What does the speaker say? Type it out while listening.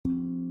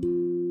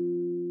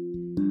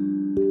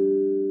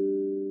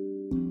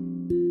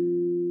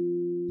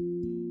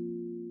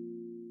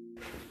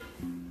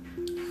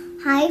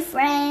Hi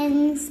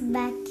friends,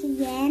 back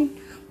again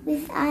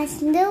with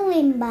us the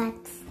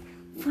Wimbats.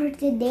 For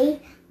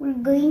today, we're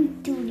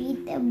going to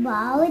read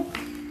about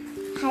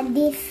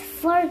Haditz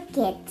for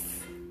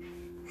kids.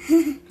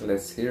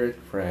 Let's hear it,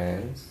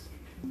 friends.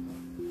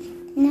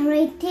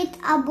 Narrated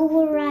Abu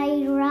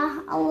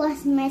Hurairah,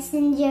 Allah's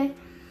messenger,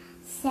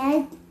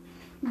 said,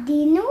 "Do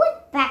you know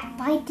what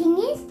backbiting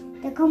is?"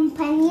 The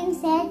companion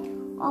said,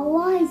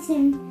 "Allah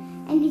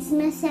and his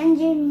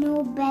messenger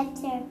know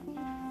better."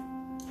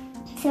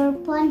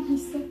 Thereupon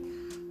he said,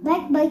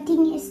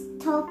 "Backbiting is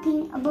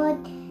talking about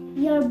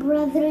your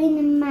brother in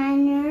a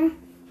manner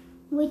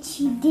which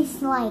he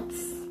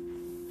dislikes."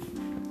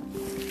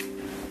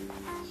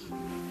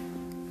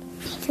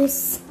 It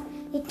was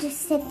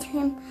said to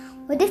him,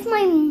 What if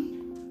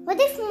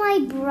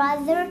my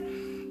brother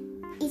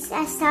is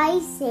as I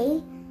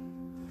say?"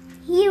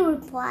 He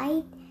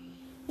replied,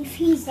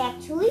 "If he's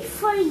actually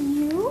for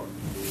you,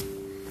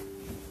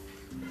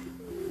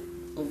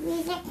 if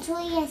he's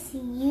actually as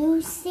you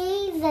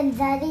say, then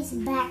that is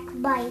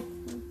backbiting.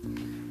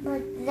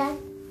 But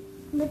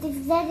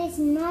if that is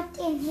not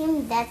in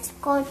him, that's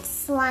called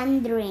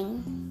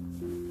slandering."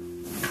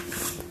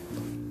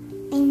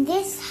 In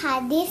this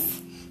hadith,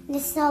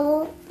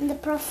 the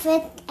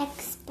Prophet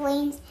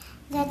explains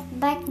that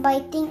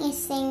backbiting is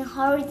saying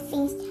horrid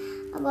things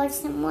about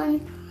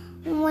someone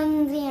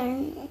when they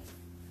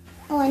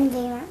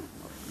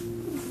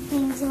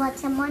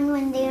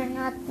are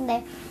not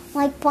there,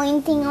 like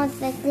pointing out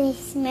that they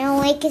smell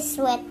like a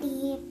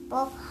sweaty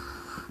hippo,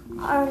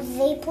 or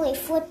they play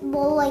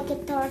football like a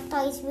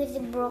tortoise with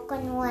a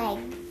broken leg.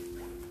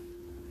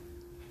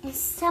 And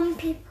some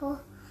people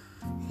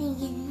think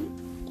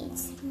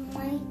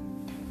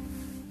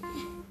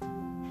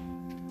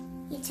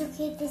it's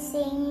okay to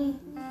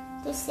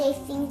say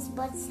things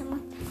about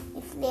someone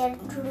if they are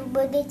true,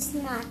 but it's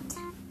not.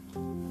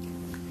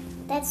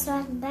 That's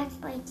what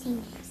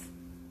backbiting is.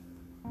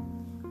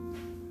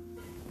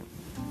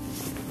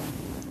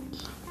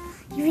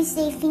 If you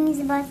say things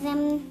about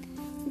them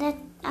that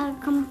are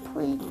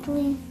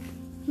completely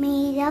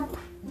made up,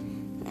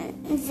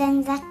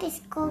 then that is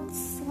called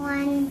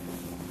slandering,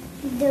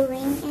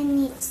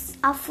 and it's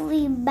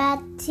awfully bad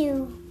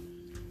too.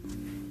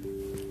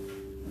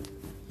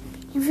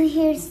 If you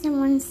hear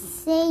someone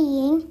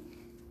saying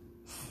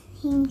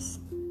things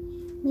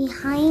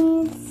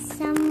behind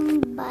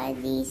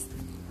somebody's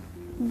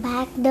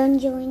back, don't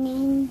join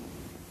in.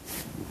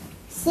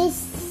 Say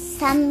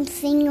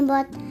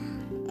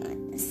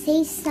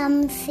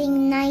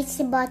something nice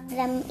about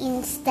them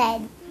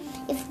instead.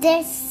 If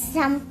there's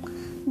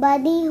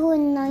somebody who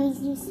annoys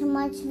you so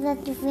much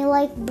that you feel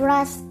like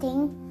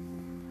bursting,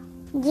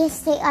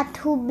 just say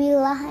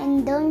Athubillah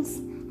and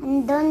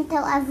don't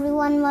tell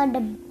everyone what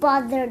a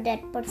bother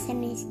that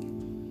person is.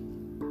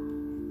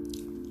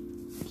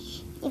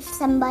 If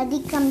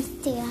somebody comes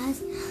to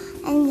us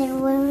and they're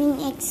wearing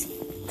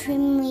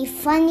extremely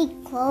funny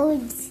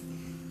clothes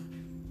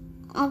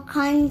or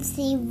can't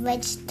say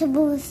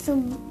vegetables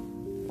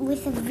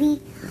with a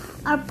V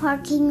or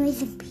parking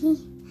with a P,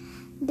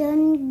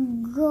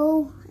 don't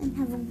go and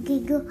have a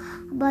giggle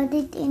about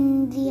it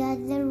in the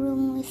other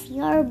room with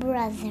your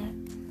brother.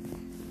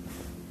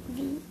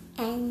 The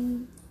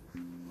end.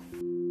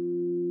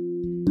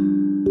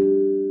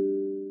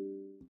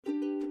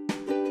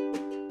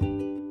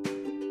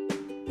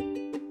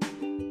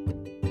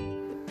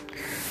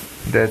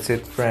 That's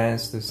it,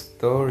 friends. The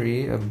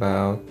story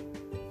about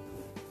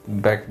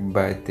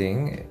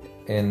backbiting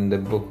in the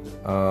book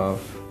of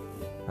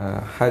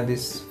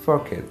Haditz for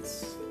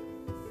kids.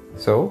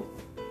 So,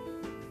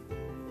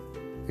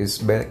 is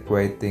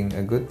backbiting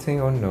a good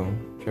thing or no,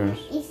 Charles?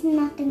 It's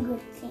not a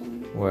good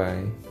thing.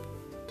 Why?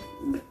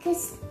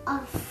 Because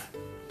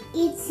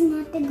it's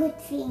not a good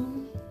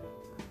thing.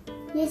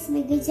 Yes,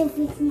 because of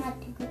it's not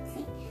a good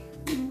thing.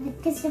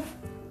 Because of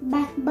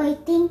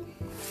backbiting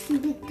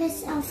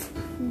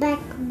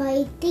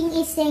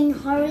is saying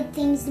horrid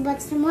things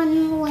about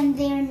someone when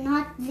they're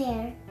not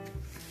there.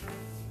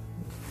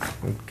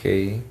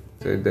 Okay,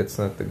 so that's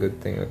not a good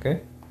thing,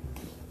 okay?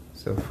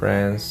 So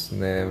friends,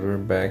 never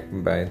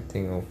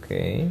backbiting,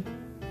 okay?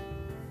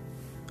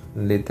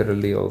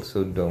 Literally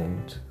also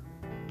don't.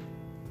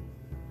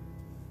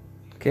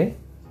 Okay?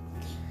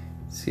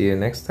 See you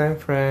next time,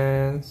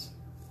 friends.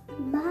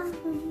 Bye.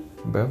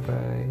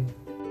 Bye-bye.